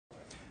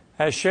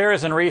As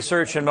shares in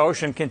Research in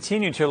Motion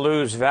continue to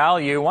lose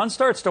value, one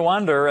starts to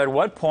wonder at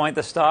what point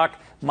the stock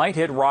might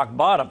hit rock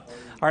bottom.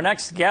 Our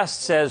next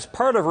guest says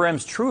part of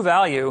RIM's true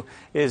value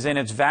is in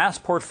its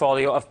vast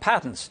portfolio of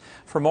patents.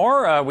 For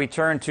more, we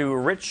turn to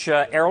Rich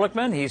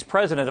Ehrlichman. He's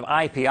president of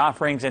IP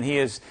Offerings, and he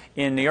is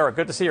in New York.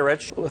 Good to see you,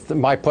 Rich.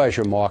 My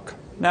pleasure, Mark.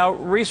 Now,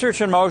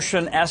 Research in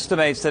Motion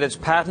estimates that its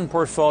patent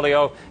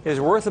portfolio is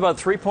worth about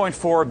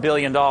 $3.4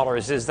 billion.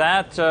 Is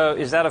that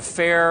a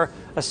fair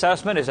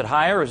assessment? Is it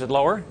higher? Is it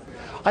lower?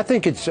 I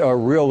think it's a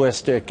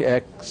realistic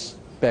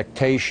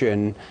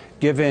expectation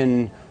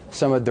given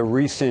some of the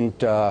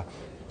recent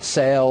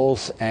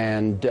sales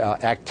and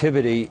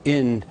activity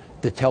in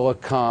the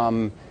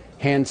telecom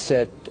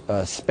handset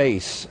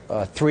space.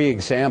 Three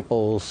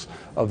examples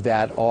of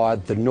that are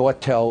the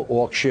Nortel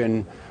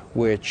auction,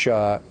 which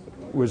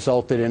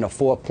resulted in a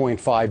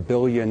 $4.5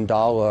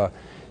 billion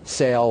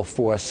sale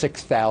for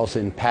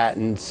 6,000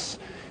 patents,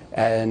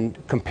 and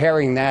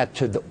comparing that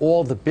to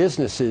all the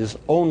businesses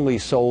only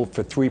sold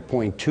for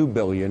 $3.2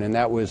 billion, and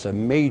that was a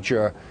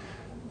major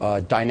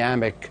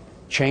dynamic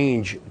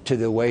change to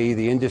the way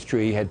the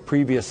industry had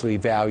previously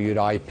valued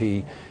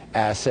IP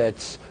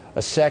assets.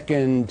 A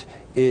second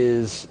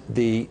is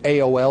the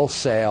AOL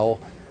sale,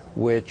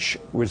 which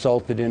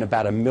resulted in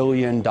about $1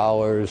 million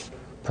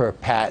per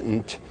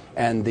patent.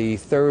 And the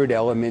third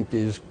element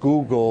is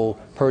Google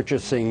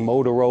purchasing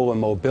Motorola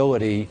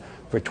Mobility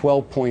for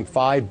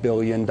 $12.5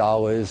 billion,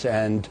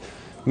 and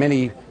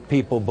many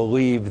people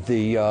believe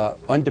the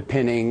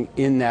underpinning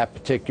in that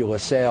particular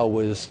sale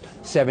was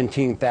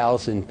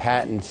 17,000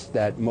 patents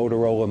that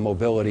Motorola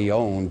Mobility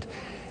owned.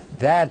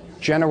 That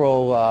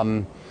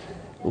general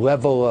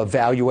level of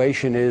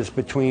valuation is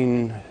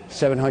between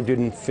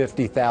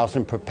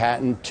 $750,000 per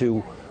patent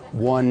to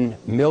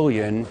 $1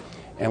 million.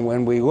 And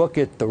when we look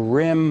at the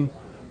RIM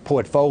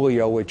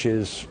portfolio, which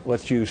is,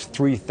 let's use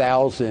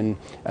 3,000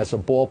 as a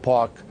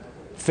ballpark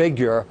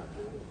figure,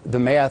 the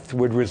math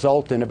would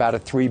result in about a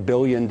 $3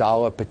 billion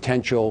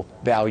potential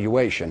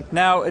valuation.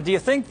 Now, do you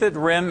think that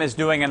RIM is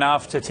doing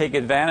enough to take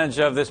advantage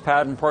of this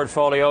patent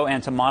portfolio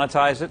and to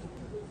monetize it?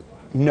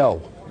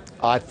 No.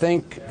 I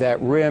think that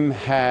RIM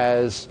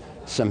has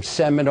some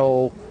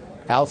seminal,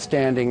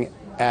 outstanding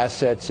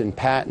assets and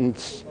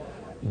patents.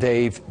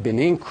 They've been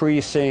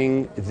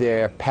increasing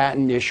their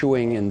patent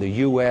issuing in the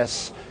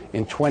U.S.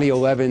 In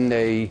 2011,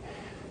 they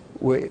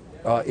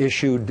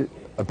issued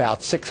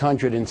about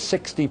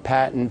 660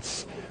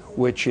 patents,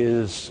 which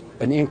is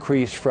an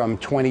increase from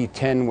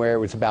 2010, where it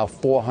was about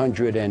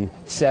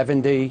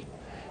 470.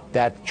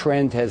 That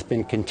trend has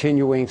been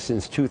continuing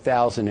since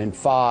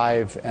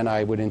 2005, and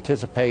I would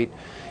anticipate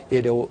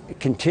it'll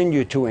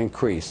continue to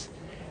increase.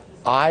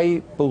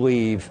 I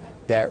believe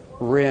that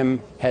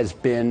RIM has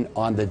been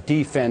on the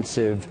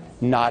defensive,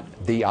 not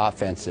the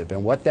offensive.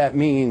 And what that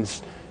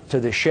means to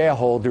the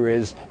shareholder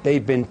is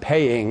they've been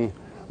paying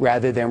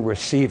rather than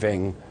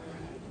receiving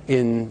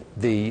in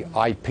the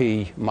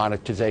IP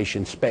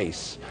monetization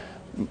space.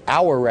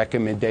 Our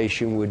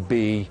recommendation would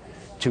be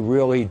to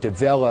really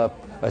develop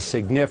a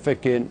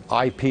significant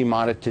IP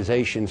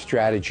monetization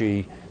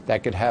strategy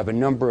that could have a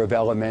number of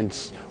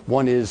elements.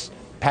 One is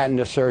patent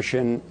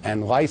assertion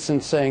and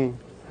licensing,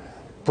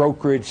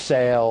 brokerage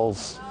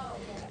sales,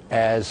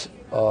 as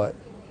a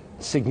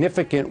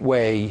significant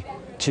way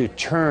to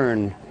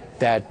turn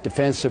that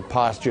defensive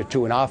posture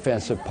to an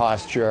offensive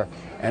posture,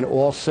 and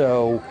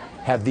also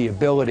have the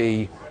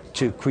ability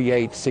to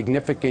create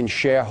significant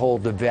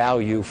shareholder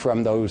value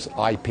from those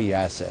IP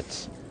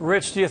assets.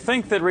 Rich, do you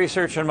think that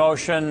Research in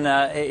Motion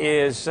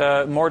is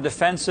more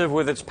defensive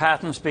with its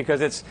patents because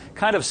it's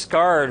kind of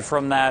scarred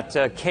from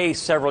that case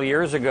several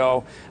years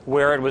ago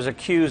where it was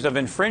accused of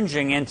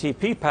infringing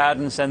NTP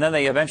patents, and then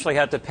they eventually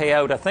had to pay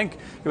out, I think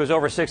it was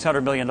over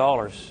 $600 million?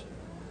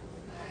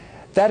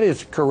 That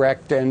is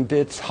correct, and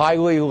it's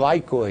highly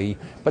likely,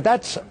 but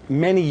that's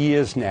many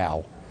years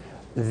now.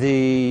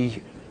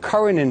 The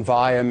current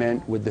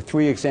environment, with the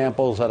three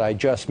examples that I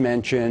just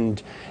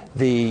mentioned,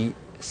 the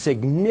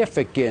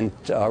significant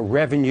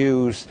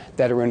revenues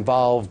that are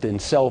involved in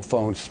cell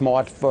phones,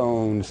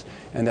 smartphones,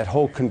 and that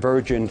whole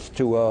convergence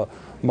to a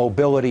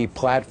mobility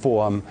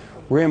platform,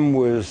 RIM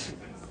was,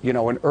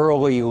 an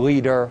early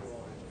leader.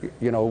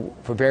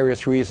 For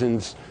various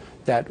reasons,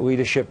 that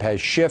leadership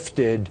has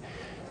shifted.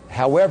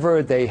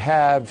 However, they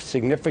have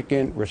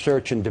significant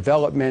research and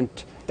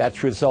development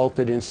that's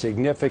resulted in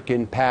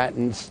significant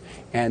patents,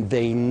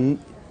 and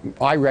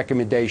my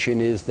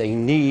recommendation is they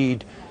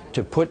need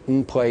to put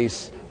in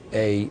place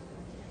an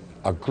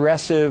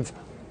aggressive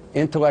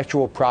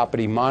intellectual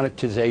property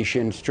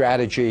monetization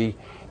strategy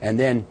and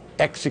then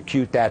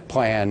execute that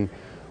plan,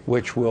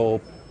 which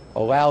will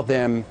allow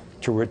them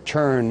to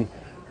return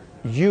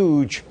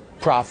huge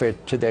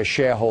profit to their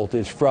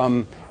shareholders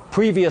from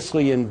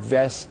previously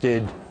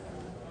invested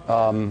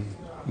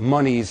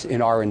monies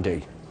in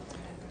R&D.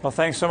 Well,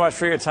 thanks so much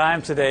for your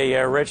time today,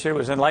 Rich. It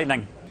was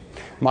enlightening.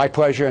 My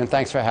pleasure, and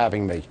thanks for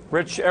having me.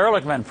 Rich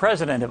Ehrlichman,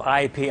 president of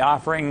IP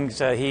Offerings.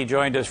 He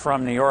joined us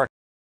from New York.